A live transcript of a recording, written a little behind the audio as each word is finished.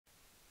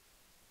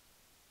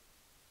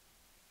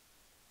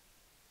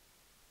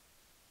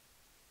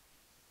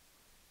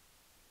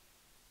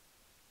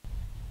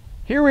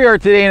Here we are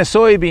today in a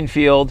soybean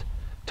field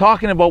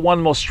talking about one of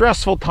the most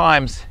stressful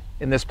times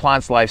in this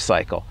plant's life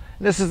cycle.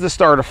 And this is the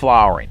start of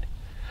flowering.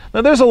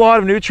 Now there's a lot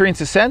of nutrients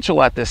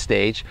essential at this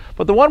stage,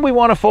 but the one we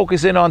want to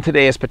focus in on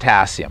today is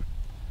potassium.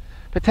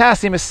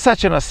 Potassium is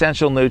such an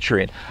essential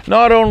nutrient.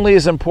 Not only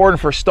is it important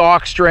for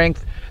stalk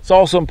strength, it's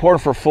also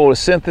important for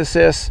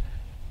photosynthesis,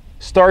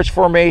 starch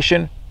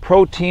formation,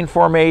 protein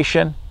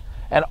formation,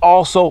 and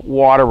also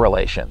water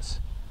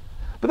relations.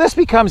 But this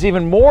becomes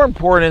even more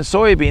important in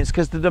soybeans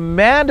because the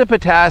demand of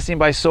potassium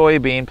by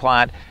soybean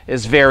plant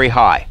is very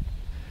high.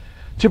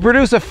 To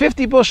produce a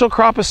 50 bushel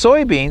crop of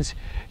soybeans,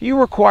 you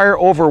require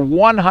over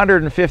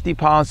 150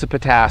 pounds of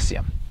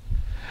potassium.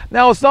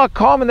 Now, it's not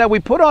common that we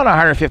put on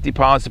 150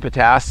 pounds of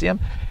potassium,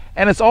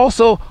 and it's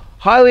also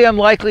highly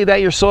unlikely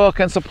that your soil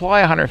can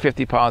supply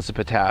 150 pounds of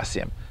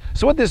potassium.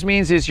 So what this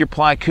means is your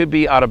plant could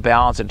be out of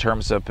balance in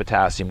terms of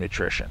potassium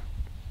nutrition.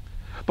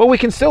 But we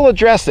can still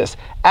address this.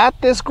 At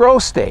this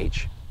growth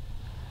stage,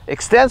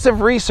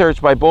 extensive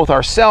research by both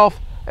ourselves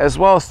as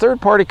well as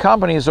third-party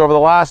companies over the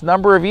last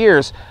number of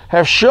years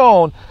have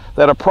shown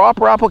that a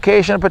proper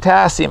application of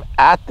potassium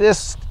at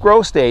this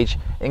growth stage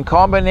in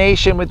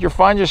combination with your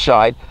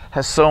fungicide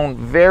has shown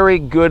very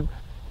good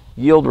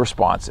yield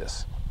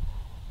responses.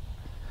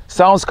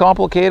 Sounds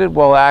complicated?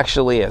 Well, it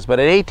actually is. But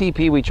at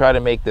ATP, we try to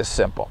make this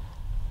simple.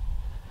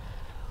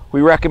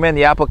 We recommend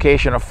the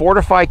application of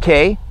Fortify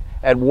K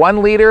at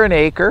 1 liter an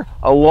acre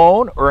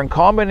alone or in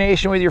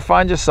combination with your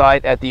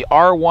fungicide at the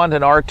R1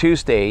 and R2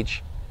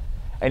 stage,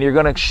 and you're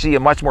going to see a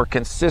much more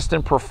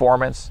consistent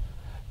performance,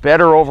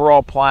 better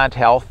overall plant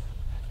health,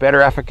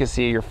 better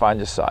efficacy of your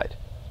fungicide,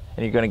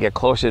 and you're going to get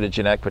closer to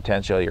genetic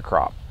potential of your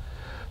crop.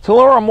 To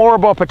learn more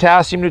about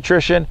potassium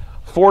nutrition,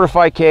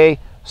 Fortify K,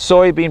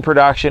 soybean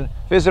production,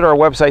 visit our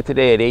website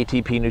today at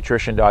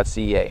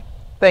atpnutrition.ca.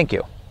 Thank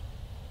you.